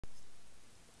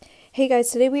Hey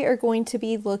guys, today we are going to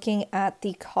be looking at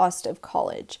the cost of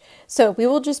college. So we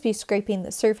will just be scraping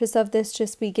the surface of this,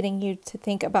 just be getting you to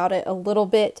think about it a little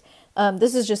bit.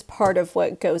 This is just part of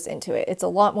what goes into it. It's a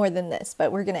lot more than this,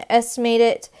 but we're going to estimate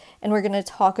it and we're going to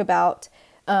talk about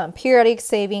periodic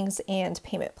savings and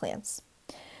payment plans.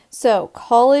 So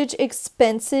college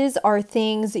expenses are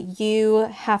things you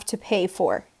have to pay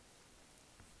for.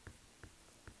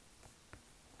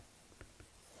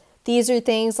 These are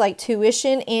things like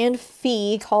tuition and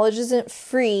fee. College isn't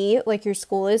free like your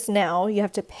school is now. You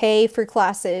have to pay for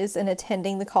classes and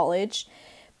attending the college.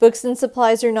 Books and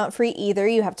supplies are not free either.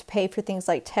 You have to pay for things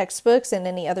like textbooks and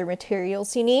any other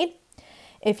materials you need.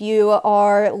 If you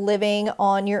are living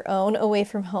on your own away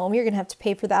from home, you're going to have to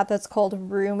pay for that. That's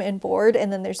called room and board.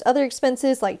 And then there's other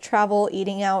expenses like travel,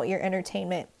 eating out, your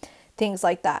entertainment, things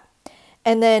like that.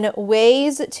 And then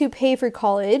ways to pay for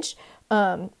college.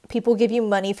 People give you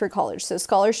money for college. So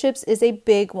scholarships is a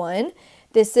big one.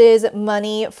 This is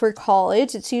money for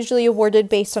college. It's usually awarded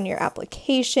based on your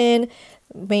application.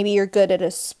 Maybe you're good at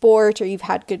a sport or you've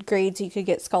had good grades. You could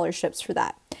get scholarships for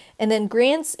that. And then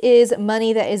grants is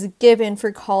money that is given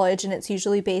for college, and it's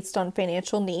usually based on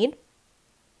financial need.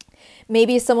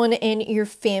 Maybe someone in your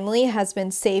family has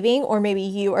been saving, or maybe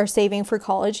you are saving for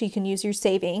college. You can use your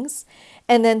savings.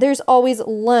 And then there's always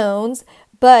loans,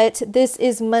 but this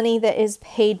is money that is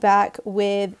paid back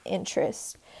with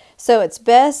interest. So it's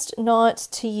best not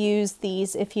to use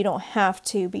these if you don't have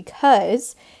to,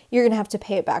 because you're going to have to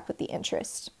pay it back with the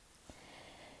interest.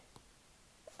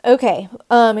 Okay,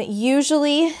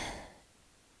 usually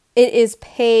it is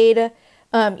paid,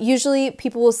 usually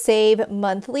people will save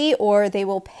monthly or they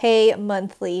will pay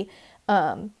monthly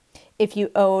if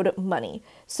you owed money.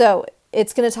 So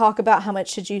it's going to talk about how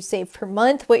much should you save per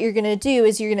month. What you're going to do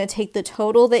is you're going to take the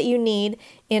total that you need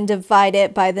and divide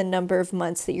it by the number of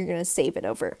months that you're going to save it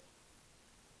over.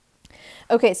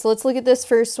 Okay, so let's look at this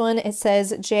first one. It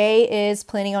says Jay is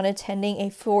planning on attending a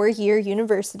 4-year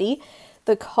university.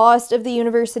 The cost of the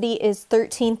university is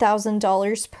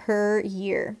 $13,000 per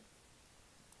year.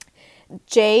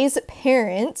 Jay's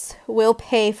parents will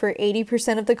pay for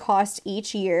 80% of the cost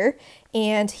each year,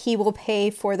 and he will pay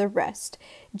for the rest.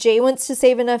 Jay wants to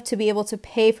save enough to be able to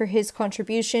pay for his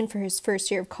contribution for his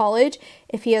first year of college.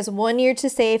 If he has 1 year to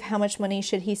save, how much money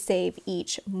should he save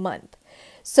each month?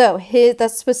 So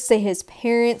that's supposed to say his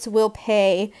parents will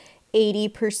pay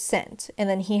 80%, and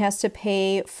then he has to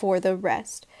pay for the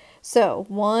rest. So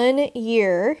 1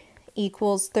 year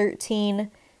equals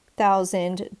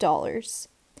 $13,000.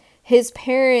 His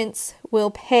parents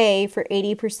will pay for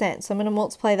 80%. So I'm going to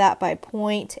multiply that by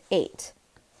 0.8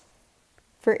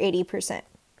 for 80%.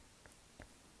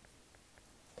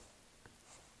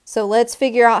 So let's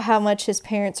figure out how much his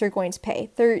parents are going to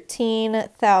pay.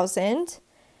 13,000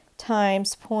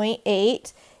 times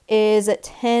 0.8 is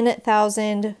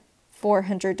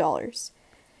 $10,400.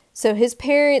 So his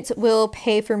parents will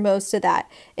pay for most of that.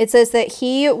 It says that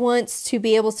he wants to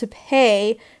be able to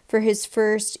pay for his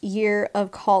first year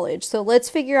of college. So let's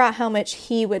figure out how much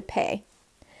he would pay.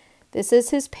 This is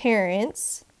his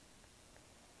parents.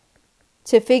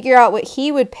 To figure out what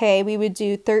he would pay, we would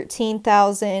do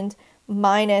 13,000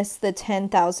 minus the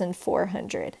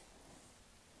 10,400.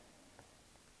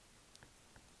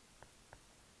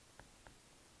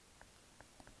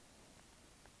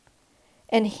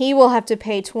 And he will have to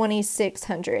pay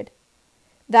 2,600.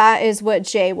 That is what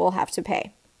Jay will have to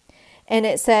pay. And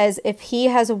it says if he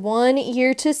has 1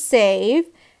 year to save,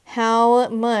 how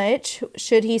much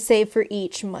should he save for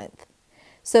each month?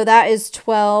 So that is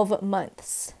 12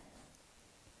 months.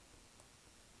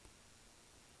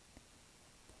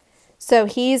 So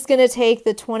he's going to take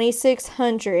the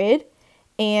 2,600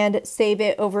 and save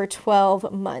it over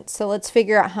 12 months. So let's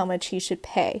figure out how much he should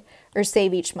pay or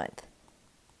save each month.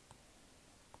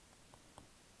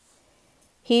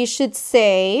 He should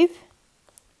save,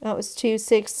 that was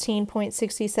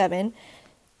 216.67.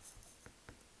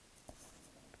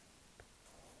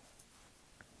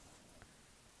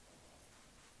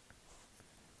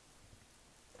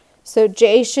 So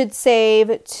Jay should save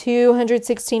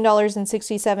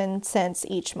 $216.67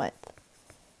 each month.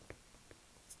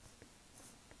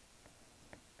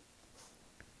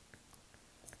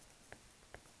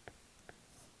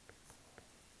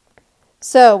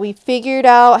 So we figured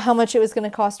out how much it was going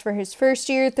to cost for his first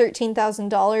year,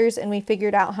 $13,000, and we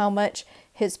figured out how much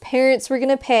his parents were going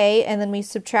to pay, and then we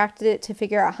subtracted it to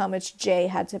figure out how much Jay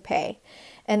had to pay.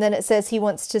 And then it says he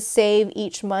wants to save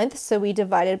each month, so we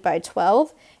divided by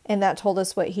 12, and that told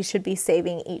us what he should be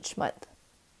saving each month.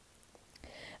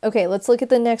 Okay, let's look at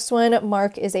the next one.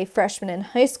 Mark is a freshman in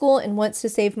high school and wants to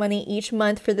save money each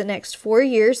month for the next 4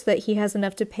 years so that he has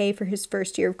enough to pay for his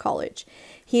first year of college.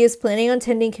 He is planning on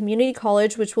attending community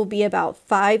college, which will be about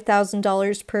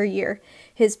 $5,000 per year.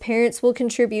 His parents will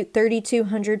contribute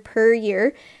 $3,200 per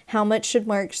year. How much should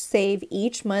Mark save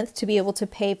each month to be able to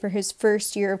pay for his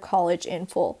first year of college in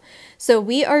full? So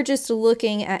we are just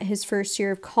looking at his first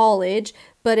year of college,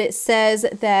 but it says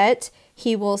that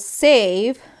he will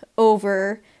save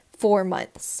over 4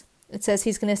 months. It says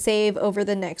he's going to save over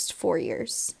the next 4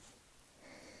 years.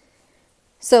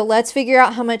 So let's figure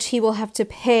out how much he will have to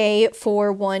pay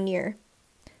for 1 year.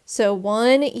 So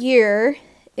 1 year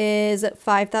is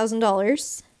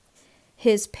 $5,000.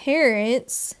 His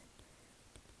parents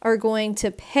are going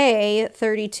to pay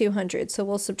 $3,200. So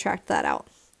we'll subtract that out.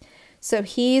 So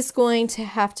he's going to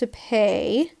have to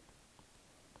pay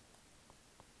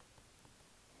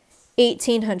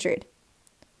 $1,800.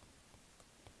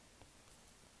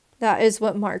 That is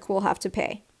what Mark will have to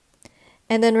pay.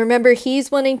 And then remember,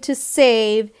 he's wanting to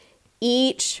save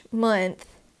each month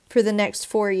for the next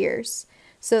 4 years.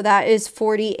 So that is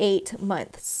 48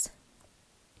 months.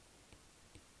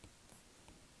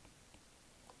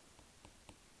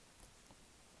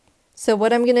 So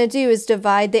what I'm going to do is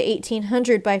divide the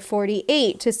 1,800 by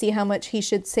 48 to see how much he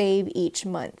should save each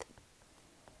month.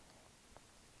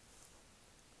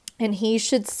 And he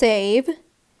should save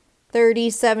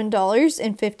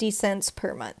 $37.50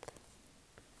 per month.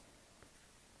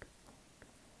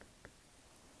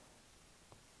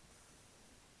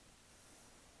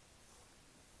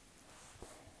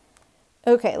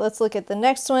 Okay, let's look at the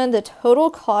next one. The total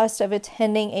cost of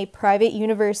attending a private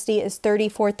university is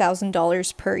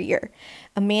 $34,000 per year.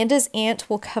 Amanda's aunt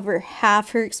will cover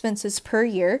half her expenses per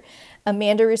year.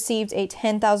 Amanda received a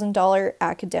 $10,000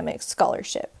 academic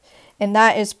scholarship, and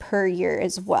that is per year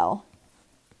as well.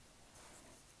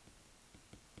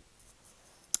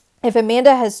 If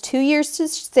Amanda has 2 years to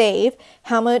save,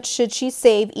 how much should she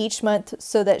save each month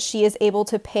so that she is able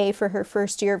to pay for her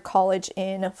first year of college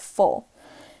in full?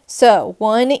 So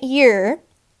 1 year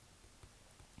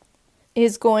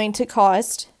is going to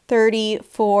cost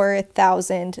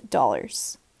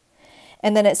 $34,000.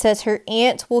 And then it says her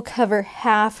aunt will cover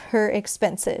half her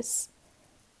expenses.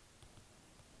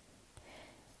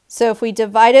 So if we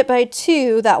divide it by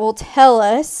 2, that will tell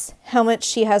us how much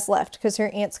she has left because her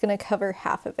aunt's going to cover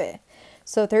half of it.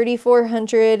 So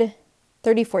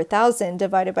 34,000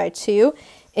 divided by 2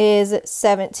 is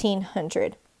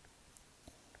 1,700.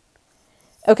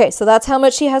 Okay, so that's how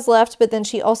much she has left, but then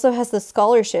she also has the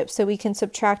scholarship, so we can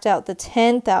subtract out the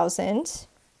 10,000,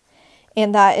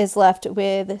 and that is left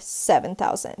with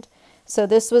 7,000. So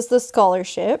this was the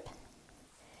scholarship.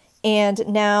 And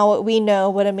now we know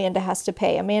what Amanda has to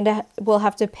pay. Amanda will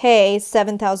have to pay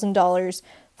 $7,000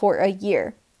 for a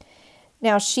year.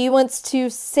 Now she wants to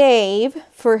save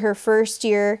for her first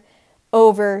year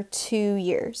over 2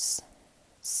 years.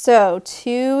 So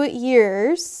 2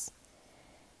 years,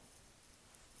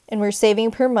 and we're saving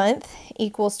per month,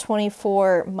 equals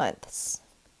 24 months.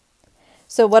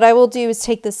 So what I will do is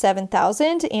take the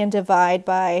 7,000 and divide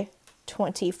by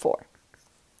 24.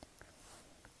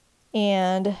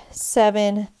 And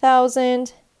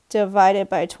 7,000 divided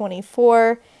by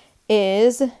 24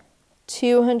 is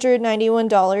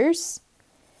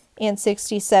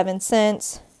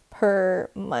 $291.67 per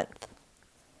month.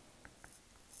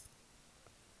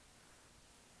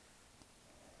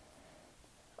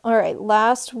 All right,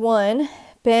 last one.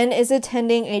 Ben is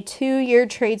attending a 2-year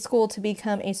trade school to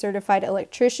become a certified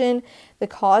electrician. The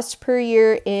cost per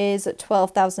year is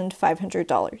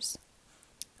 $12,500.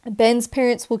 Ben's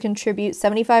parents will contribute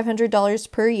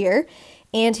 $7,500 per year,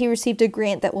 and he received a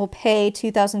grant that will pay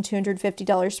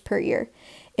 $2,250 per year.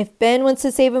 If Ben wants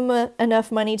to save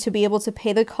enough money to be able to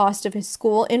pay the cost of his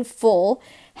school in full,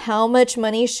 how much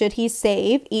money should he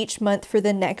save each month for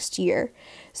the next year?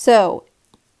 So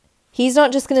he's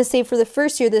not just going to save for the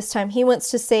first year this time. He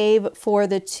wants to save for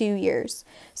the 2 years.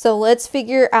 So let's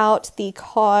figure out the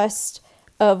cost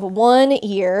of 1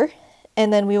 year,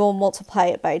 and then we will multiply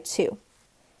it by 2.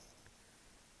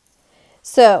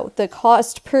 So the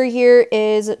cost per year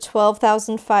is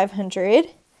 $12,500.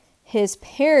 His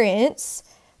parents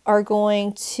are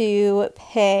going to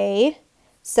pay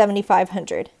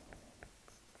 $7,500.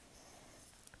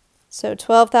 So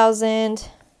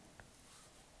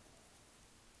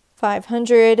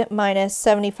 $12,500 minus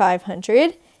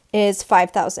 $7,500 is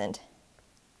 $5,000.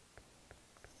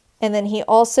 And then he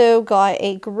also got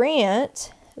a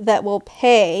grant that will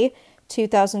pay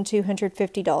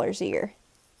 $2,250 a year.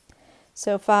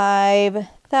 So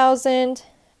 5,000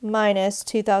 minus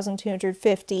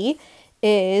 2,250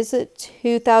 is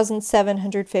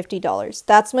 $2,750.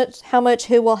 That's how much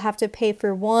he will have to pay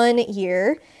for 1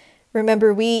 year.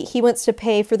 Remember, he wants to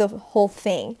pay for the whole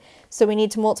thing. So we need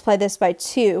to multiply this by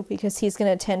 2 because he's going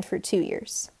to attend for 2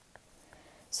 years.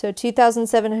 So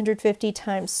 2,750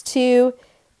 times 2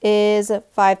 is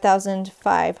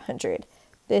 5,500.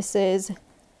 This is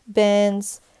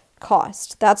Ben's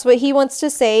cost. That's what he wants to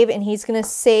save, and he's going to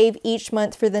save each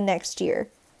month for the next year.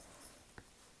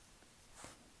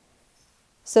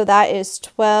 So that is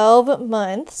 12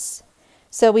 months.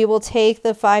 So we will take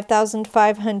the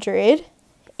 5,500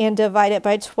 and divide it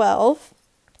by 12.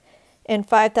 And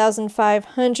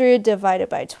 5,500 divided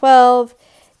by 12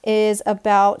 is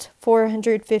about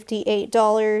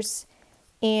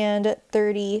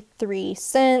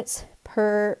 $458.33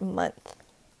 per month.